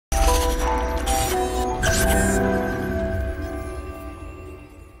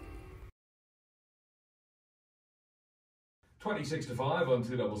26 to 5 on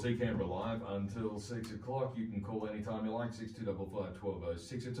 2CC Canberra Live until 6 o'clock. You can call anytime you like, 6255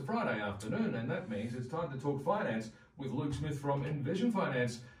 1206. It's a Friday afternoon, and that means it's time to talk finance with Luke Smith from Envision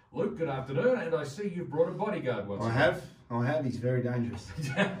Finance. Luke, good afternoon, and I see you've brought a bodyguard once again. I have. He's very dangerous.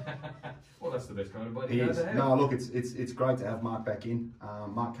 Well, that's the best kind of bodyguard to have. No, look, it's great to have Mark back in.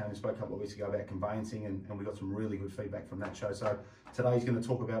 Mark came and spoke a couple of weeks ago about conveyancing, and we got some really good feedback from that show. So today he's going to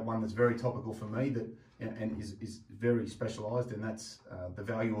talk about one that's very topical for me and is very specialised, and that's the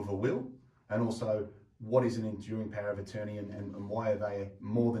value of a will, and also what is an enduring power of attorney, and why are they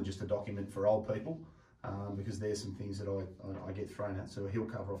more than just a document for old people, because there's some things that I get thrown at. So he'll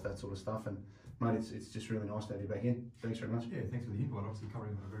cover off that sort of stuff. And mate, it's just really nice to have you back in. Thanks very much. Yeah, thanks for the invite. Obviously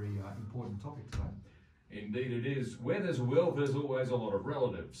covering a very important topic today. Indeed it is. Where there's a will, there's always a lot of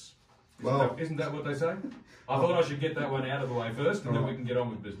relatives. Isn't that what they say? I thought I should get that one out of the way first, and then we can get on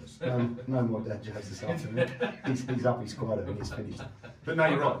with business. No more dad jokes this afternoon. He's up, he's quieted, and he's finished. But no,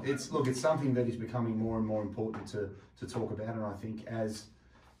 you're right. It's something that is becoming more and more important to talk about, and I think as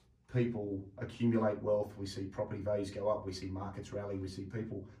people accumulate wealth, we see property values go up, we see markets rally, we see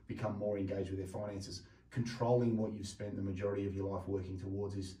people become more engaged with their finances. Controlling what you've spent the majority of your life working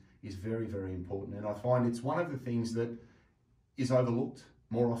towards is very, very important. And I find it's one of the things that is overlooked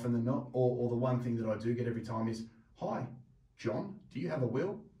more often than not, or the one thing that I do get every time is, "Hi, John, do you have a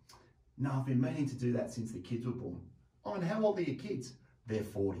will?" "No, I've been meaning to do that since the kids were born." "Oh, and how old are your kids?" "They're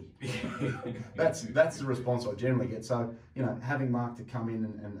 40. That's the response I generally get. So, having Mark to come in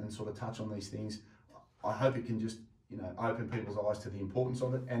and sort of touch on these things, I hope it can just, open people's eyes to the importance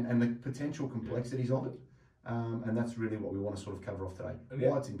of it and the potential complexities of it. And that's really what we want to sort of cover off today.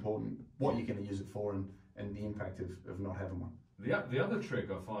 Why it's important, what you're going to use it for, and the impact of not having one. The other trick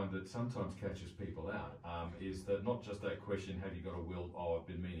I find that sometimes catches people out is that not just that question, have you got a will? Oh, I've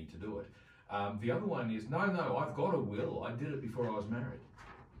been meaning to do it. The other one is, no, I've got a will. I did it before I was married.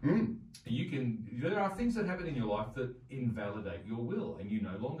 There are things that happen in your life that invalidate your will, and you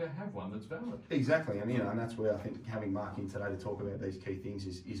no longer have one that's valid. Exactly, and that's where I think having Mark in today to talk about these key things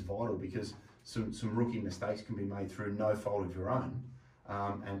is vital, because some rookie mistakes can be made through no fault of your own,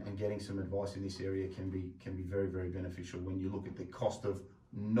 and getting some advice in this area can be very, very beneficial when you look at the cost of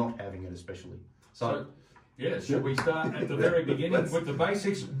not having it, especially. So yeah, should we start at the very beginning with the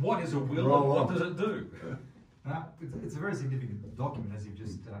basics? What is a will and what does it do? It's a very significant document, as you've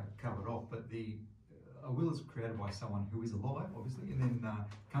just covered off, but a will is created by someone who is alive, obviously, and then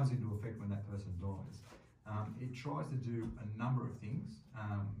comes into effect when that person dies. It tries to do a number of things.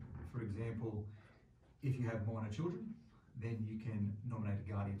 For example, if you have minor children, then you can nominate a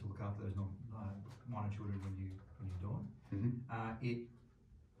guardian to look after those minor children when you die. It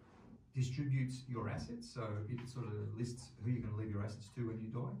distributes your assets, so it sort of lists who you're going to leave your assets to when you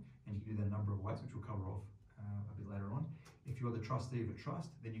die, and you can do that a number of ways, which we'll cover off a bit later on. If you're the trustee of a trust,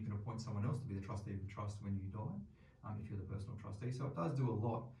 then you can appoint someone else to be the trustee of the trust when you die, if you're the personal trustee. So it does do a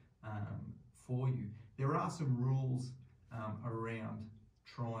lot for you. There are some rules around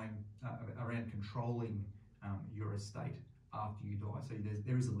controlling your estate after you die. So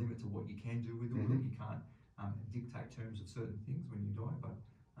there is a limit to what you can do with the will. You can't dictate terms of certain things when you die, but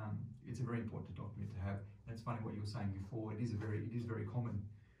it's a very important document to have. And it's funny what you were saying before. It is very common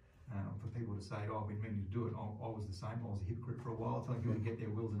for people to say, "Oh, I've been meaning to do it." I was the same. I was a hypocrite for a while, telling people to get their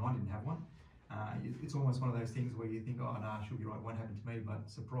wills, and I didn't have one. It's almost one of those things where you think, "Oh, no, she'll be right. It won't happen to me." But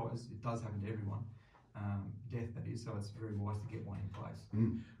surprise, it does happen to everyone. Death, that is. So it's very wise to get one in place.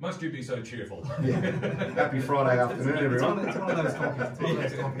 Must you be so cheerful? Happy Friday afternoon, everyone. It's one of those topics. It's one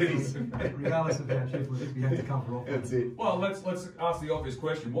of those topics. Regardless of how cheerful it is, we have to cover off. That's it. Well, let's ask the obvious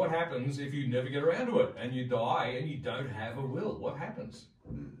question. What happens if you never get around to it and you die and you don't have a will? What happens?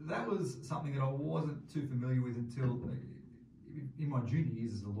 That was something that I wasn't too familiar with until in my junior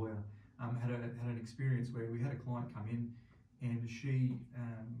years as a lawyer. Had an experience where we had a client come in, and she,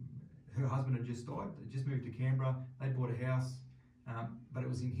 her husband had just died. They just moved to Canberra. They bought a house, but it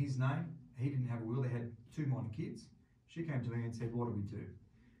was in his name. He didn't have a will. They had 2 minor kids. She came to me and said, "What do we do?"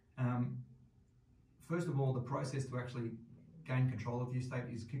 First of all, the process to actually gain control of the estate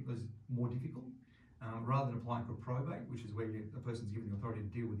was more difficult. Rather than applying for probate, which is where a person's given the authority to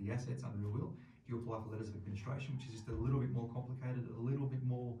deal with the assets under a will, you apply for letters of administration, which is just a little bit more complicated, a little bit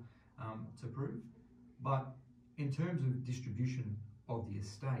more to prove. But in terms of distribution of the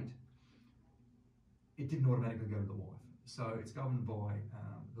estate, it didn't automatically go to the wife. So it's governed by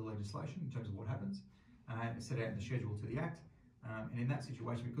the legislation in terms of what happens. It's set out in the schedule to the Act. And in that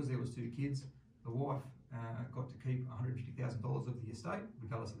situation, because there was 2 kids, the wife got to keep $150,000 of the estate,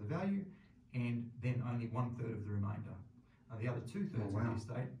 regardless of the value, and then only 1/3 of the remainder. The other 2/3 of the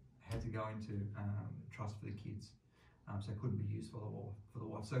estate had to go into trust for the kids. so it couldn't be used for the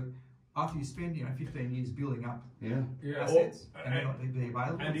wife. So after you spend 15 years building up assets and they're not be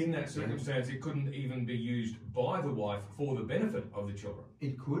available, and in that circumstance, it couldn't even be used by the wife for the benefit of the children.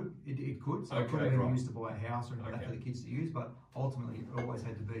 It could. So it could have been used to buy a house or anything like that for the kids to use, but ultimately it always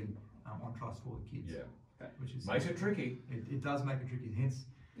had to be on trust for the kids. Yeah, which is makes it tricky. It does make it tricky. Hence,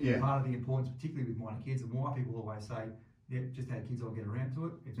 part of the importance, particularly with minor kids, and why people always say, just how kids all get around to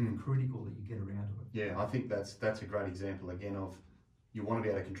it. It's critical that you get around to it. Yeah, I think that's a great example again of you want to be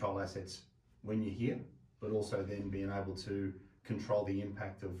able to control assets when you're here, but also then being able to control the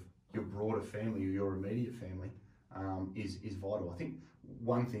impact of your broader family or your immediate family is vital. I think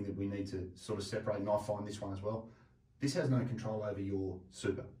one thing that we need to sort of separate, and I find this one as well, this has no control over your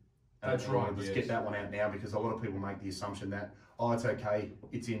super. That's right. Let's get that one out now, because a lot of people make the assumption that, it's okay,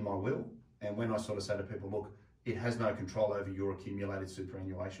 it's in my will. And when I sort of say to people, look, it has no control over your accumulated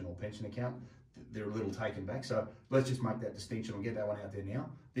superannuation or pension account, they're a little taken back. So let's just make that distinction and get that one out there now.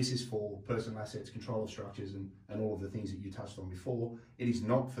 This is for personal assets, control of structures, and all of the things that you touched on before. It is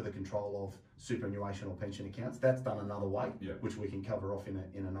not for the control of superannuation or pension accounts. That's done another way, which we can cover off in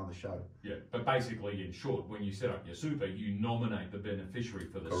another show. Yeah, but basically, in short, when you set up your super, you nominate the beneficiary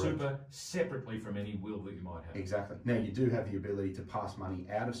for the super separately from any will that you might have. Exactly. Now, you do have the ability to pass money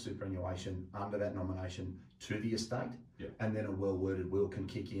out of superannuation under that nomination to the estate, and then a well-worded will can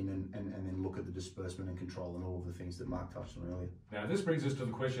kick in and then look at the disbursement and control and all of the things that Mark touched on earlier. Now, this brings us to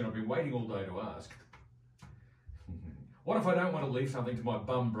the question I've been waiting all day to ask. What if I don't want to leave something to my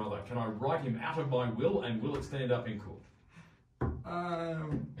bum brother? Can I write him out of my will, and will it stand up in court?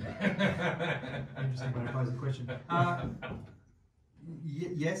 Interesting way to pose the question.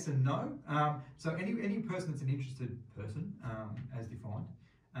 Yes and no. So any person that's an interested person, as defined,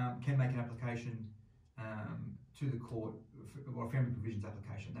 can make an application to the court, or a family provisions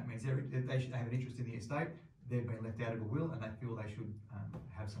application. That means they should have an interest in the estate. They've been left out of a will, and they feel they should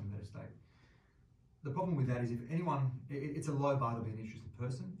have some of that estate. The problem with that is if anyone, it's a low bar to be an interested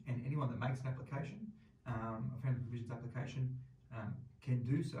person, and anyone that makes an application, a family provisions application, can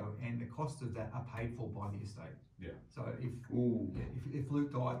do so, and the costs of that are paid for by the estate. Yeah. So if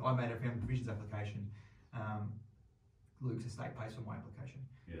Luke died, I made a family provisions application. Luke's estate pays for my application.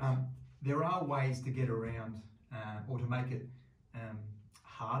 Yes. There are ways to get around or to make it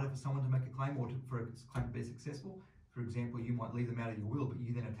harder for someone to make a claim, or for a claim to be successful. For example, you might leave them out of your will, but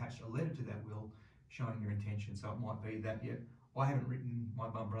you then attach a letter to that will showing your intention. So it might be that, I haven't written my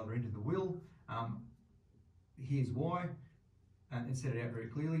mum brother into the will. Here's why, and set it out very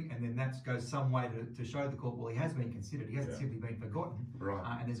clearly. And then that goes some way to show the court, well, he has been considered. He hasn't simply been forgotten.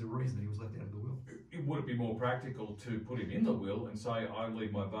 Right. And there's a reason that he was left out of the will. Would it be more practical to put him in the will and say, I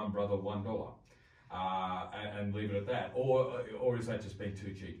leave my bum brother $1 and leave it at that? Or is that just being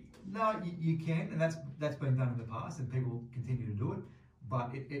too cheeky? No, you can, and that's been done in the past, and people continue to do it.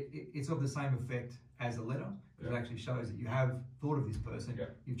 But it's of the same effect as a letter. It actually shows that you have thought of this person.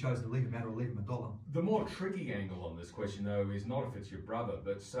 You've chosen to leave him out or leave him $1. The more tricky angle on this question, though, is not if it's your brother,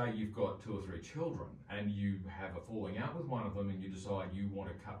 but say you've got 2 or 3 children and you have a falling out with one of them, and you decide you want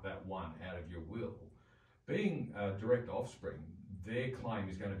to cut that one out of your will. Being direct offspring, their claim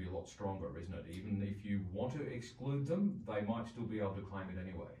is going to be a lot stronger, isn't it? Even if you want to exclude them, they might still be able to claim it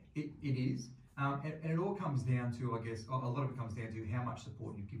anyway. It is. And it all comes down to, I guess, a lot of it comes down to how much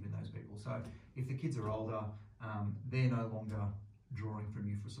support you've given those people. So if the kids are older, they're no longer drawing from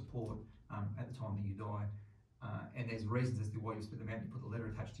you for support at the time that you die, and there's reasons as to why you split them out and you put the letter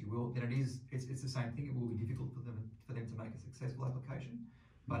attached to your will, then it's the same thing. It will be difficult for them to make a successful application.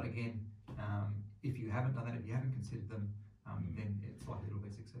 But again, if you haven't done that, if you haven't considered them, then it's likely it'll be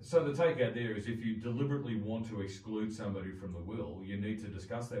successful. So the takeout there is, if you deliberately want to exclude somebody from the will, you need to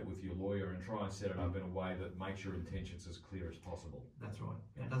discuss that with your lawyer and try and set it up in a way that makes your intentions as clear as possible. That's right.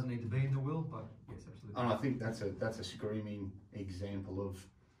 It doesn't need to be in the will, but yes, absolutely. And I think that's a screaming example of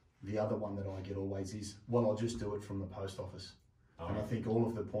the other one that I get always is, well, I'll just do it from the post office. And I think all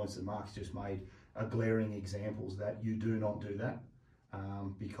of the points that Mark's just made are glaring examples that you do not do that,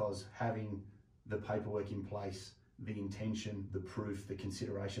 because having the paperwork in place, the intention, the proof, the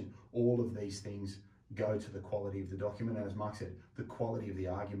consideration, all of these things go to the quality of the document. And as Mark said, the quality of the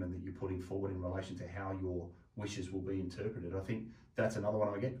argument that you're putting forward in relation to how your wishes will be interpreted. I think that's another one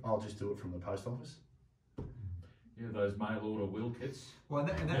I get. I'll just do it from the post office. Yeah, those mail order will kits. Well,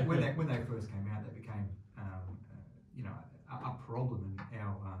 when they first came out, that became a problem, and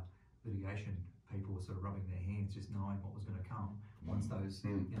our litigation people were sort of rubbing their hands, just knowing what was going to come once those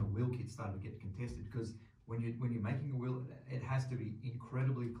will kits started to get contested. Because when you're making a will, it has to be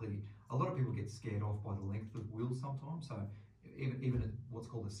incredibly clear. A lot of people get scared off by the length of wills sometimes. So even what's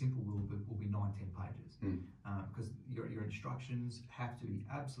called a simple will be 9-10 pages, because your instructions have to be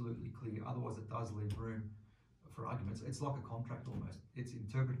absolutely clear. Otherwise, it does leave room for arguments. It's like a contract almost. It's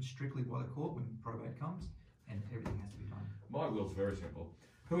interpreted strictly by the court when probate comes, and everything has to be done. My will's very simple.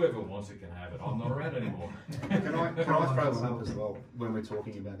 Whoever wants it can have it. I'm not around anymore. Can I throw one up as well when we're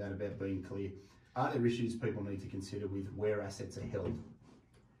talking about that, about being clear? Are there issues people need to consider with where assets are held?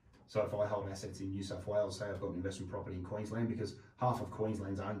 So if I hold assets in New South Wales, say I've got an investment property in Queensland, because half of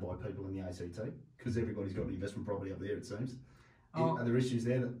Queensland's owned by people in the ACT, because everybody's got an investment property up there, it seems. Are there issues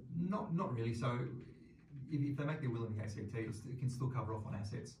there? Not really. So if they make their will in the ACT, it can still cover off on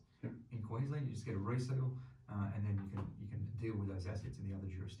assets. Yep. In Queensland, you just get a resale, and then you can deal with those assets in the other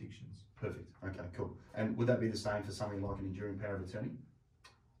jurisdictions. Perfect. Okay, cool. And would that be the same for something like an enduring power of attorney?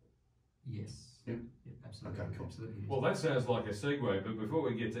 Yes. Yep. Yep, absolutely. Okay, cool. Absolutely. Well, that sounds like a segue, but before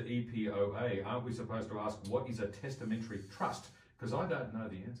we get to EPOA, aren't we supposed to ask what is a testamentary trust? Because I don't know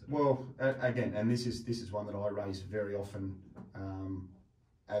the answer. Well, again, and this is one that I raise very often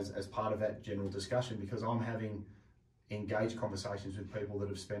as part of that general discussion, because I'm having engaged conversations with people that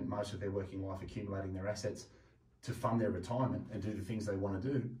have spent most of their working life accumulating their assets to fund their retirement and do the things they want to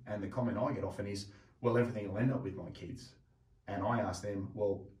do. And the comment I get often is, well, everything will end up with my kids. And I ask them,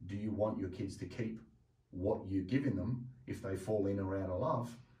 well, do you want your kids to keep what you've given them if they fall in or out of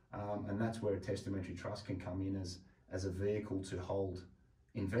love? And that's where a testamentary trust can come in as a vehicle to hold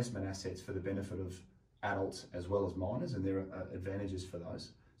investment assets for the benefit of adults as well as minors, and there are advantages for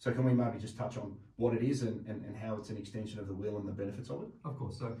those. So can we maybe just touch on what it is and how it's an extension of the will and the benefits of it? Of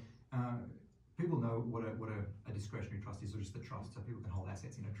course. So people know what a discretionary trust is, or just a trust, so people can hold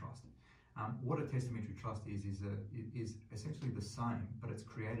assets in a trust. What a testamentary trust is essentially the same, but it's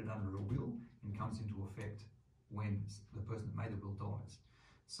created under a will and comes into effect when the person that made the will dies.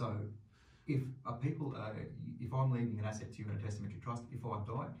 So if I'm leaving an asset to you in a testamentary trust, if I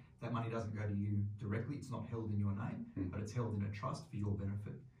die, that money doesn't go to you directly. It's not held in your name, but it's held in a trust for your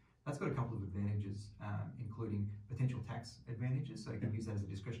benefit. That's got a couple of advantages, including potential tax advantages. So you can use that as a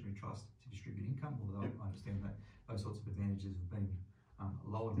discretionary trust to distribute income, although I understand that those sorts of advantages have been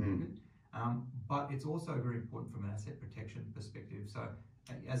lowered a little bit. But it's also very important from an asset protection perspective. So,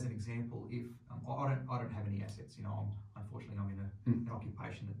 as an example, if I don't have any assets, unfortunately I'm in an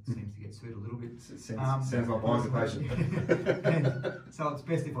occupation that seems to get sued a little bit. Sounds like my occupation. So it's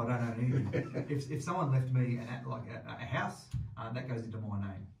best if I don't own anything. If someone left me a house, that goes into my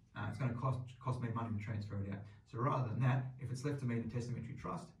name. It's going to cost me money to transfer it out. So rather than that, if it's left to me in a testamentary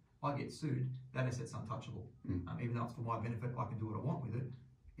trust, I get sued, that asset's untouchable. Even though it's for my benefit, I can do what I want with it.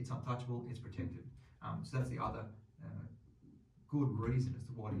 It's untouchable, it's protected. So that's the other good reason as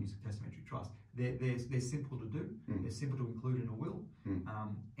to why to use a testamentary trust. They're simple to do, they're simple to include in a will,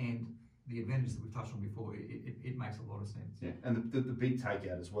 and the advantages that we've touched on before, it makes a lot of sense. Yeah, and the big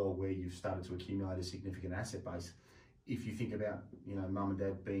takeout as well, where you've started to accumulate a significant asset base, if you think about, mum and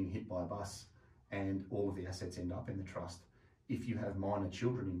dad being hit by a bus and all of the assets end up in the trust, if you have minor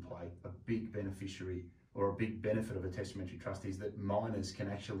children in play, a big beneficiary or a big benefit of a testamentary trust is that minors can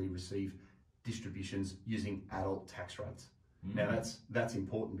actually receive distributions using adult tax rates. Now that's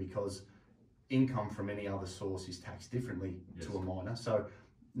important because income from any other source is taxed differently to a minor. So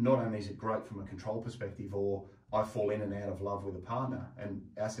not only is it great from a control perspective, or I fall in and out of love with a partner and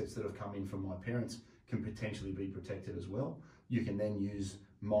assets that have come in from my parents can potentially be protected as well. You can then use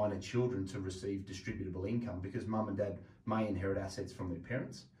minor children to receive distributable income because mum and dad may inherit assets from their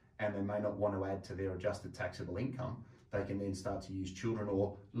parents and they may not want to add to their adjusted taxable income. They can then start to use children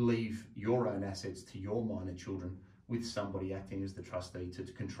or leave your own assets to your minor children with somebody acting as the trustee to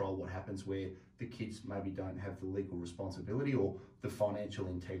control what happens where the kids maybe don't have the legal responsibility or the financial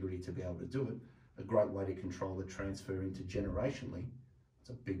integrity to be able to do it. A great way to control the transfer generationally. It's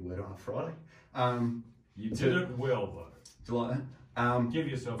a big word on a Friday. You did it well though. Do you like that? Give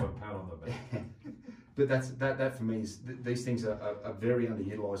yourself a pat on the back. But that for me is these things are very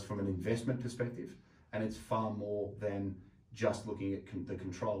underutilised from an investment perspective, and it's far more than just looking at the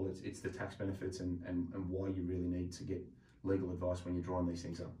control. It's the tax benefits and why you really need to get legal advice when you're drawing these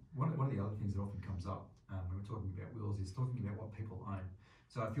things up. One of the other things that often comes up when we're talking about wills is talking about what people own.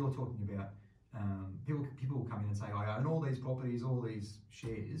 So if you're talking about people will come in and say, I own all these properties, all these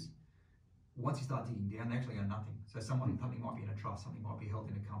shares. Once you start digging down, they actually own nothing. So something might be in a trust, something might be held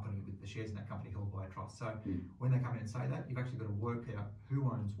in a company with the shares in that company held by a trust. So when they come in and say that, you've actually got to work out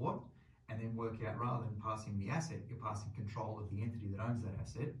who owns what, and then work out, rather than passing the asset, you're passing control of the entity that owns that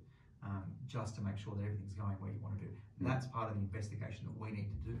asset, just to make sure that everything's going where you want to do. That's part of the investigation that we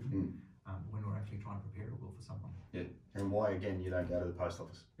need to do when we're actually trying to prepare a will for someone. Yeah, and why again you don't go to the post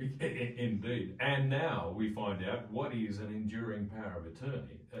office? Indeed. And now we find out what is an enduring power of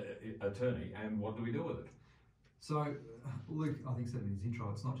attorney, and what do we do with it? So, Luke, I think said in his intro,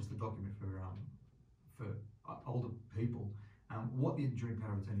 it's not just a document for older people. What the enduring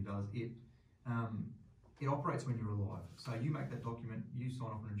power of attorney does, it operates when you're alive. So you make that document, you sign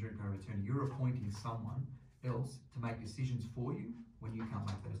off on an enduring power of attorney, you're appointing someone else to make decisions for you when you can't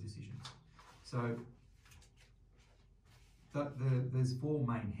make those decisions. So there's four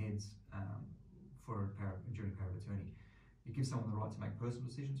main heads for enduring power of attorney. It gives someone the right to make personal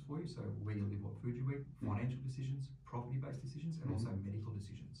decisions for you, so where you live, what food you eat, financial decisions, property-based decisions, and also medical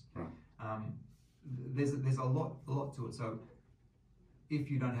decisions. Right. There's a lot to it. So if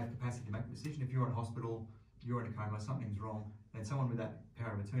you don't have capacity to make a decision, if you're in hospital, you're in a coma, something's wrong, then someone with that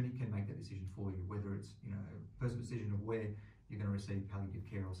power of attorney can make that decision for you, whether it's a personal decision of where you're going to receive palliative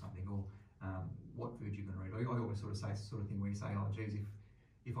care or something, or what food you're going to eat. I always sort of say it's the sort of thing where you say, oh geez,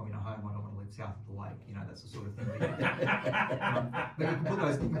 if I'm in a home, I don't want to live south of the lake. That's the sort of thing. But you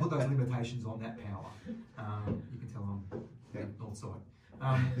can put those limitations on that power. You can tell them north side.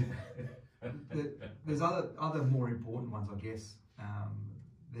 There's other more important ones, I guess.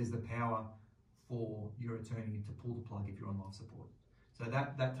 There's the power for your attorney to pull the plug if you're on life support. So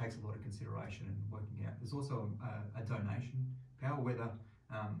that takes a lot of consideration and working out. There's also a donation power, whether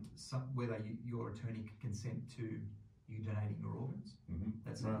your attorney can consent to you donating your organs.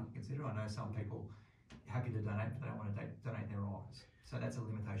 That's something to consider. I know some people are happy to donate, but they don't want to donate their eyes. So that's a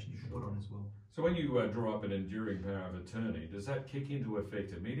limitation you can put on as well. So when you draw up an enduring power of attorney, does that kick into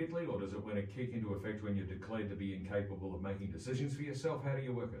effect immediately, or does it kick into effect when you're declared to be incapable of making decisions for yourself? How do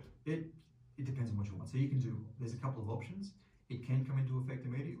you work it? It depends on what you want. So you can there's a couple of options. It can come into effect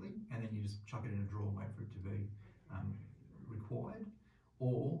immediately, and then you just chuck it in a drawer and wait for it to be required,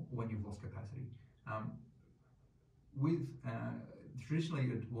 or when you've lost capacity. Traditionally,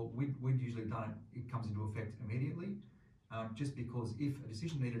 we'd usually done it comes into effect immediately, just because if a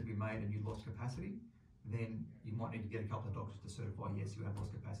decision needed to be made and you lost capacity, then you might need to get a couple of doctors to certify, yes, you have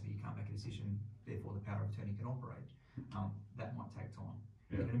lost capacity, you can't make a decision, therefore the power of attorney can operate. That might take time.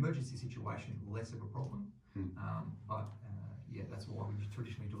 In an emergency situation, less of a problem, that's why we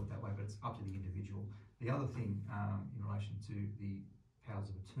traditionally do it that way, but it's up to the individual. The other thing in relation to the powers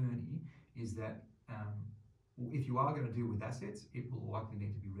of attorney is that if you are going to deal with assets, it will likely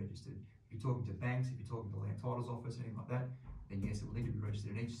need to be registered. If you're talking to banks, if you're talking to land titles office, anything like that, then yes, it will need to be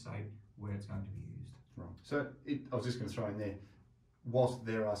registered in each state where it's going to be used. Right. So I was just going to throw in there, whilst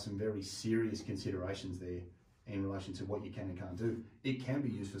there are some very serious considerations there in relation to what you can and can't do, it can be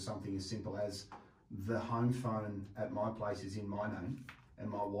used for something as simple as the home phone at my place is in my name and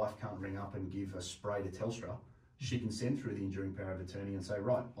my wife can't ring up and give a spray to Telstra. She can send through the enduring power of attorney and say,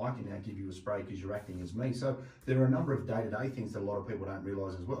 right, I can now give you a spray because you're acting as me. So there are a number of day-to-day things that a lot of people don't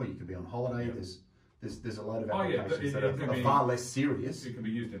realise as well. You could be on holiday. There's a load of applications that are far less serious. It can be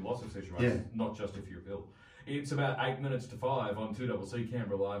used in lots of situations, not just if you're ill. It's about 8 minutes to 5 on 2CC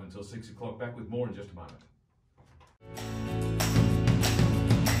Canberra Live until 6 o'clock. Back with more in just a moment.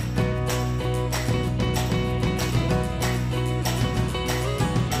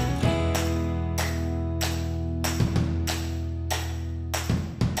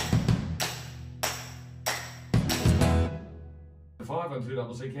 5 on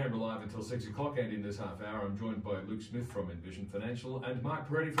 2CC Canberra Live until 6 o'clock, and in this half hour I'm joined by Luke Smith from Envision Financial and Mark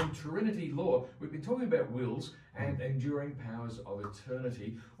Poretti from Trinity Law. We've been talking about wills and enduring powers of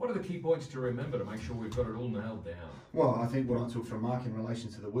attorney. What are the key points to remember to make sure we've got it all nailed down? Well, I think what I took from Mark in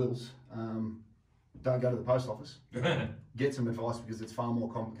relation to the wills, don't go to the post office. Get some advice because it's far more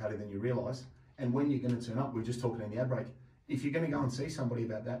complicated than you realise. And when you're going to turn up, we were just talking in the ad break, if you're going to go and see somebody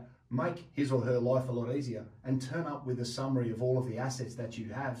about that, make his or her life a lot easier and turn up with a summary of all of the assets that you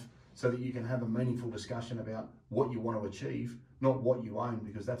have so that you can have a meaningful discussion about what you want to achieve, not what you own,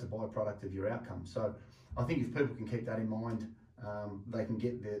 because that's a byproduct of your outcome. So I think if people can keep that in mind, they can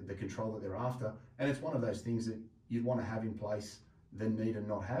get the control that they're after. And it's one of those things that you'd want to have in place than need and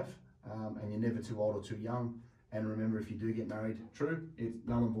not have. And you're never too old or too young. And remember, if you do get married,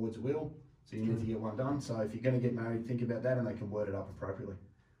 no one voids a will, so you need to get one done. So if you're going to get married, think about that and they can word it up appropriately.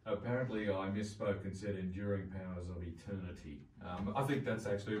 Apparently I misspoke and said enduring powers of eternity. I think that's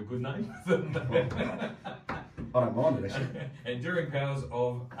actually a good name. I don't mind it actually. Enduring powers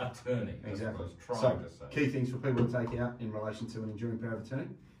of attorney. Exactly. So, key things for people to take out in relation to an enduring power of attorney?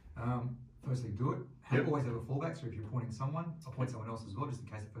 Firstly, do it. Always have a fallback, so if you're appointing someone, appoint someone else as well, just in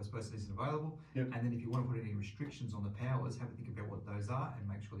case the first person isn't available. And then if you want to put any restrictions on the powers, have a think about what those are and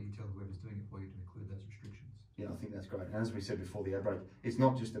make sure that you tell whoever's doing it for you to include those restrictions. Yeah, I think that's great. And as we said before the ad break, it's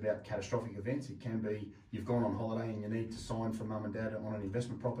not just about catastrophic events. It can be you've gone on holiday and you need to sign for mum and dad on an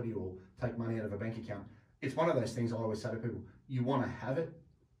investment property or take money out of a bank account. It's one of those things I always say to people, you want to have it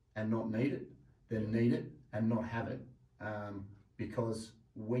and not need it, then need it and not have it. Because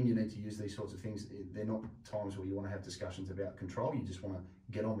when you need to use these sorts of things, they're not times where you want to have discussions about control. You just want to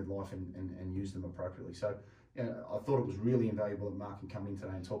get on with life and use them appropriately. So I thought it was really invaluable that Mark can come in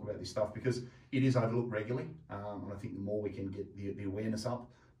today and talk about this stuff, because it is overlooked regularly. And I think the more we can get the awareness up,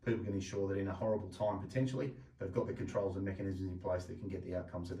 people can ensure that in a horrible time, potentially, they've got the controls and mechanisms in place that can get the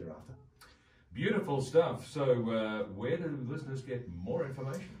outcomes that they're after. Beautiful stuff. So where do listeners get more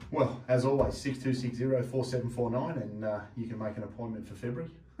information? Well, as always, 6260-4749, and you can make an appointment for February.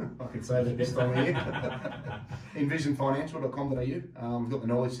 I can say that this time of year. Envisionfinancial.com.au. We've got the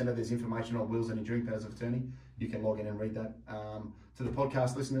Knowledge Centre. There's information on wills and enduring powers of attorney. You can log in and read that. To the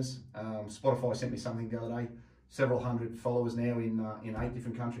podcast listeners, Spotify sent me something the other day. Several hundred followers now in 8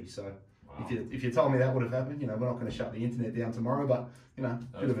 different countries. So wow. If you told me that would have happened, we're not going to shut the internet down tomorrow, but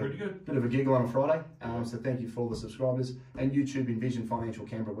bit of a giggle on a Friday. So thank you for all the subscribers. And YouTube, Envision Financial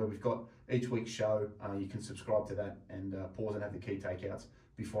Canberra, where we've got each week's show. You can subscribe to that and pause and have the key takeouts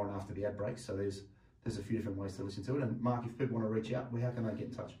before and after the ad breaks. So there's a few different ways to listen to it. And Mark, if people want to reach out, how can they get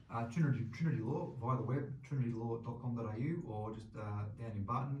in touch? Trinity Law via the web, trinitylaw.com.au, or just down in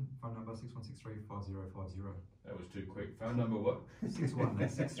Barton, phone number 6163-5050. That was too quick. Phone number what?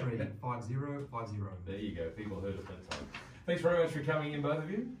 6163-5050. There you go. People heard it that time. Thanks very much for coming in, both of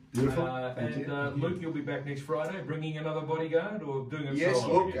you. Beautiful. Thank you. Luke, you'll be back next Friday, bringing another bodyguard or doing it Yes,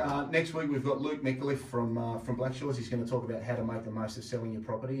 solo? look, next week we've got Luke Micallef from Black Shores. He's going to talk about how to make the most of selling your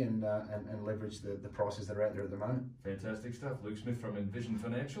property and leverage the prices that are out there at the moment. Fantastic stuff. Luke Smith from Envision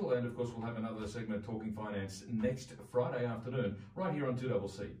Financial, and of course we'll have another segment, Talking Finance, next Friday afternoon, right here on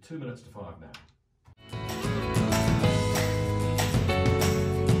 2CC. 2 minutes to 5 now.